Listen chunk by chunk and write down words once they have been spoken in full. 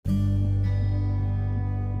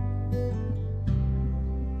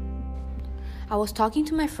I was talking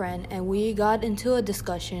to my friend and we got into a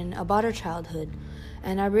discussion about her childhood,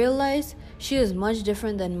 and I realized she is much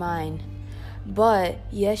different than mine, but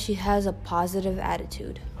yet she has a positive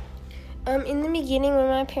attitude. In the beginning, when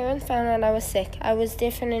my parents found out I was sick, I was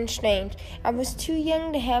different and strange. I was too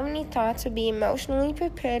young to have any thoughts or be emotionally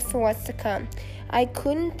prepared for what's to come. I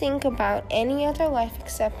couldn't think about any other life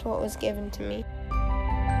except what was given to me.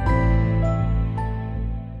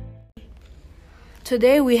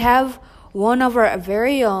 Today we have one of our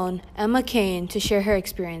very own, Emma Kane, to share her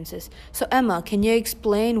experiences. So Emma, can you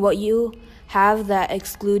explain what you have that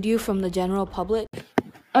exclude you from the general public?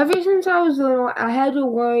 Ever since I was little, I had to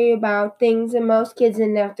worry about things that most kids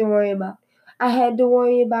didn't have to worry about. I had to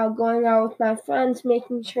worry about going out with my friends,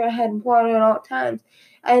 making sure I had water at all times.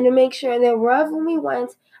 I had to make sure that wherever we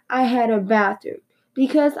went, I had a bathroom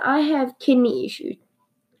because I have kidney issues.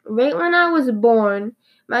 Right when I was born,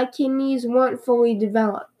 my kidneys weren't fully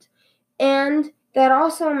developed. And that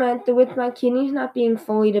also meant that with my kidneys not being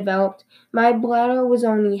fully developed, my bladder was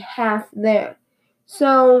only half there.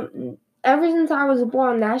 So ever since I was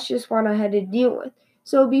born, that's just what I had to deal with.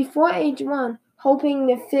 So before age 1, hoping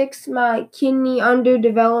to fix my kidney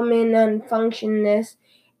underdevelopment and functionness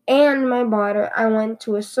and my bladder, I went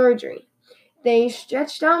to a surgery. They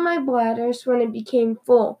stretched out my bladder so when it became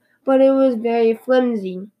full, but it was very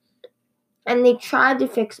flimsy. And they tried to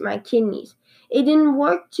fix my kidneys. It didn't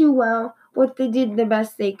work too well, but they did the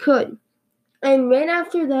best they could. And right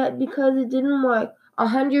after that, because it didn't work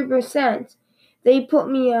 100%, they put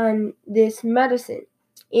me on this medicine.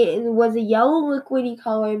 It was a yellow liquidy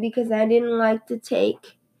color because I didn't like to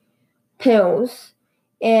take pills.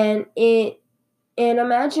 And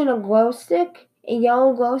imagine a glow stick, a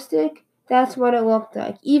yellow glow stick. That's what it looked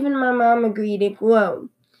like. Even my mom agreed it glowed.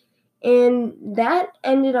 And that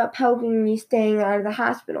ended up helping me staying out of the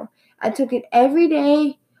hospital. I took it every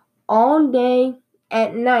day, all day,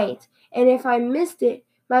 at night. And if I missed it,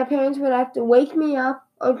 my parents would have to wake me up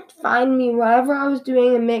or find me whatever I was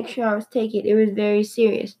doing and make sure I was taking it. It was very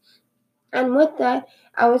serious. And with that,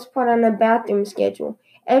 I was put on a bathroom schedule.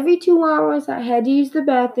 Every 2 hours, I had to use the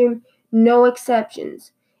bathroom, no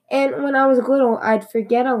exceptions. And when I was little, I'd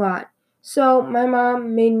forget a lot. So my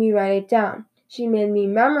mom made me write it down. She made me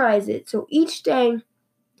memorize it. So each day,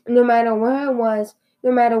 no matter where I was,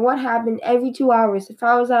 no matter what happened, every 2 hours, if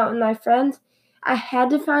I was out with my friends, I had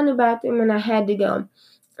to find a bathroom and I had to go.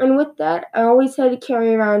 And with that, I always had to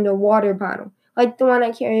carry around a water bottle, like the one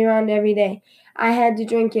I carry around every day. I had to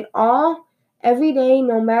drink it all, every day,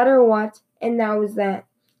 no matter what, and that was that.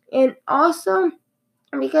 And also,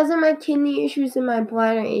 because of my kidney issues and my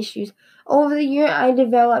bladder issues, over the year I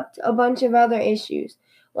developed a bunch of other issues,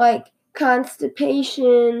 like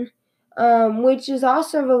constipation, which is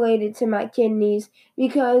also related to my kidneys,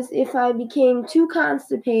 because if I became too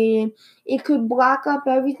constipated, it could block up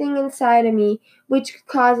everything inside of me, which could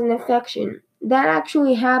cause an infection. That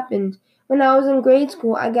actually happened. When I was in grade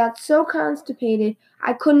school, I got so constipated,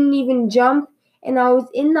 I couldn't even jump, and I was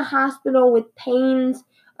in the hospital with pains,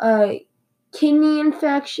 kidney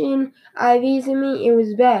infection, IVs in me. It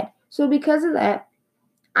was bad. So because of that,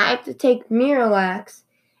 I have to take Miralax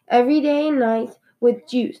every day and night with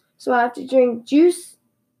juice. So I have to drink juice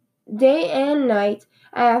day and night.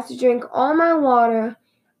 I have to drink all my water.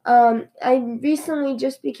 I recently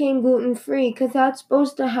just became gluten-free because that's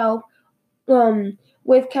supposed to help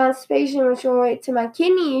with constipation, which will relate to my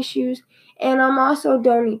kidney issues. And I'm also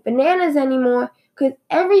don't eat bananas anymore because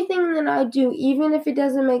everything that I do, even if it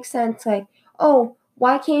doesn't make sense, like, oh,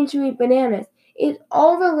 why can't you eat bananas? It's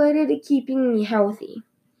all related to keeping me healthy.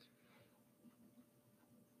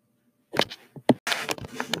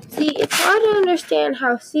 See, it's hard to understand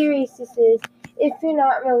how serious this is if you're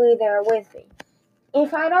not really there with me.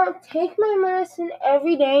 If I don't take my medicine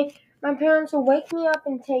every day, my parents will wake me up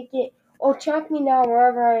and take it or track me down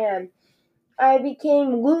wherever I am. I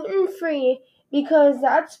became gluten-free because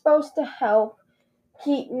that's supposed to help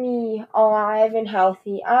keep me alive and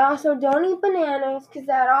healthy. I also don't eat bananas because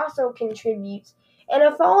that also contributes. And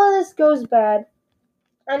if all of this goes bad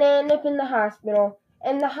and I end up in the hospital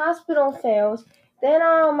and the hospital fails, then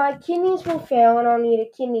my kidneys will fail and I'll need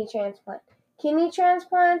a kidney transplant. Kidney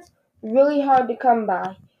transplants, really hard to come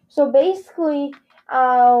by. So basically,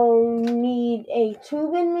 I'll need a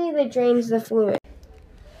tube in me that drains the fluid.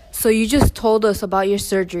 So you just told us about your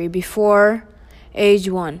surgery before age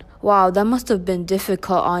 1. Wow, that must have been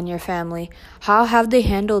difficult on your family. How have they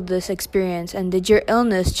handled this experience, and did your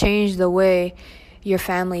illness change the way your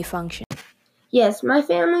family functioned? Yes, my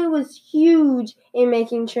family was huge in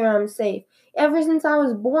making sure I'm safe. Ever since I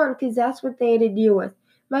was born, because that's what they had to deal with.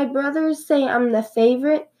 My brothers say I'm the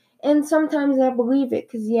favorite, And sometimes I believe it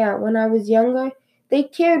because, yeah, when I was younger, they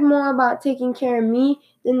cared more about taking care of me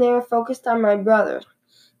than they were focused on my brother.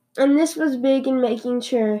 And this was big in making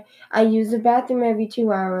sure I used the bathroom every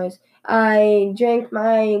 2 hours. I drank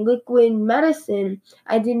my liquid medicine.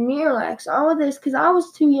 I did Miralax, all of this because I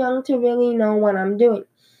was too young to really know what I'm doing.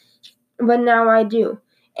 But now I do.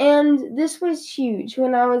 And this was huge.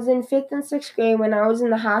 When I was in 5th and 6th grade, when I was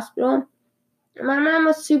in the hospital, my mom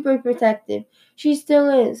was super protective. She still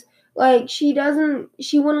is. Like, she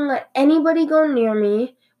wouldn't let anybody go near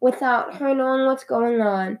me without her knowing what's going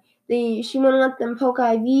on. She wouldn't let them poke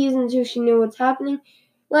IVs until she knew what's happening.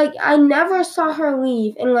 Like, I never saw her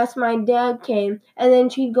leave unless my dad came, and then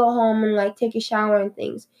she'd go home and, like, take a shower and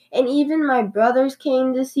things. And even my brothers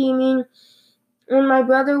came to see me. When my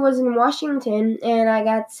brother was in Washington and I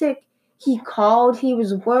got sick, he called, he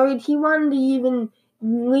was worried, he wanted to even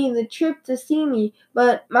leave the trip to see me,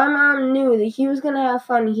 but my mom knew that he was going to have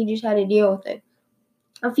fun and he just had to deal with it.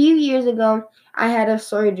 A few years ago, I had a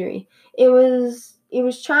surgery. It was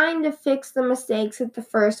trying to fix the mistakes that the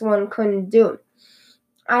first one couldn't do.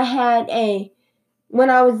 When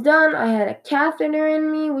I was done, I had a catheter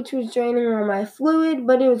in me, which was draining all my fluid,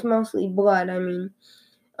 but it was mostly blood,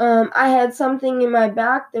 I had something in my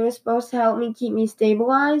back that was supposed to help me keep me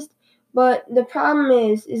stabilized, but the problem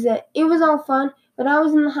is that it was all fun, but I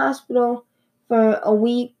was in the hospital for a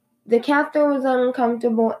week. The catheter was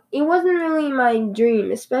uncomfortable. It wasn't really my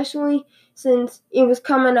dream, especially since it was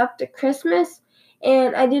coming up to Christmas,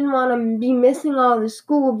 and I didn't want to be missing all the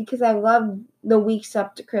school because I loved the weeks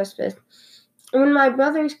up to Christmas. When my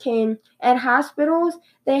brothers came, at hospitals,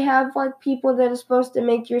 they have like people that are supposed to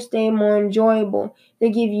make your stay more enjoyable. They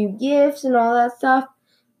give you gifts and all that stuff.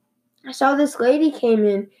 I saw this lady came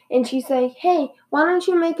in and she's like, "Hey, why don't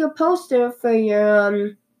you make a poster for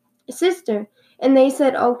your sister?" And they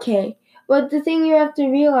said, "Okay." But the thing you have to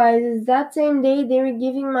realize is that same day they were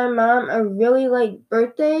giving my mom a really late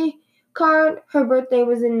birthday card. Her birthday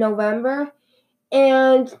was in November,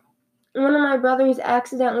 and one of my brothers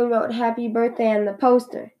accidentally wrote happy birthday on the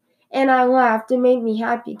poster. And I laughed. It made me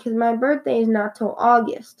happy because my birthday is not till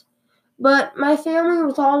August. But my family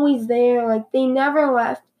was always there. Like, they never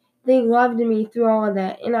left. They loved me through all of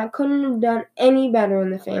that. And I couldn't have done any better in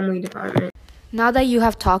the family department. Now that you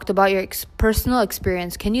have talked about your personal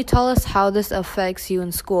experience, can you tell us how this affects you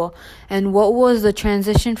in school? And what was the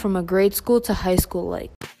transition from a grade school to high school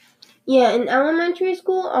like? Yeah, in elementary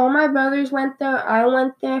school, all my brothers went there. I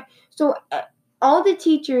went there. So all the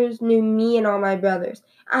teachers knew me and all my brothers.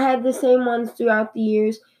 I had the same ones throughout the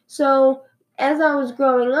years. So as I was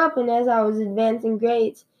growing up and as I was advancing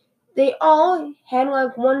grades, they all had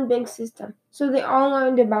like one big system. So they all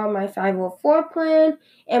learned about my 504 plan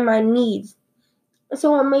and my needs.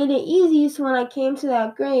 So it made it easy. So when I came to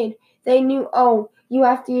that grade, they knew, oh, you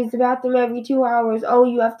have to use the bathroom every 2 hours. Oh,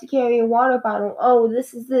 you have to carry a water bottle. Oh,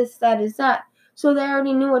 this is this, that is that. So they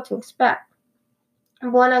already knew what to expect.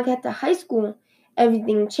 But when I got to high school,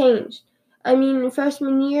 everything changed.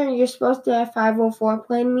 Freshman year, you're supposed to have 504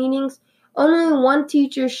 plan meetings. Only one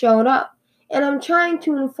teacher showed up. And I'm trying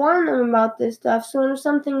to inform them about this stuff. So if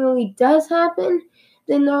something really does happen,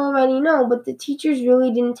 then they'll already know. But the teachers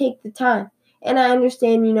really didn't take the time. And I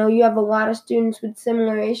understand, you have a lot of students with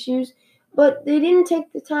similar issues, but they didn't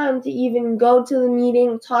take the time to even go to the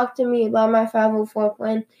meeting, talk to me about my 504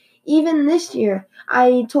 plan. Even this year,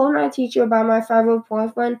 I told my teacher about my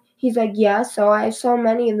 504 plan. He's like, yeah, so I have so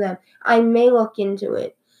many of them. I may look into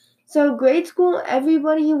it. So grade school,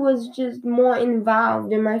 everybody was just more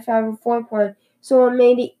involved in my 504 plan. So it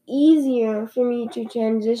made it easier for me to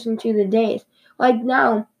transition to the days. Like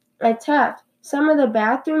now, at Taft, some of the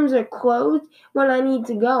bathrooms are closed when I need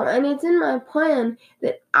to go. And it's in my plan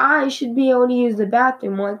that I should be able to use the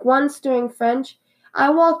bathroom. Like once during French,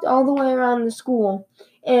 I walked all the way around the school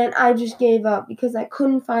and I just gave up because I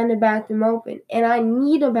couldn't find a bathroom open. And I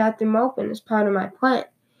need a bathroom open as part of my plan.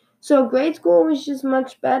 So grade school was just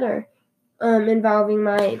much better, involving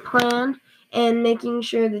my plan and making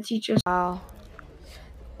sure the teachers. Wow.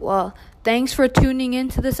 Well, thanks for tuning in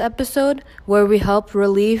to this episode where we help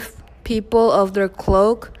relieve people of their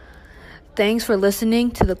cloak. Thanks for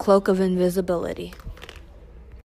listening to the Cloak of Invisibility.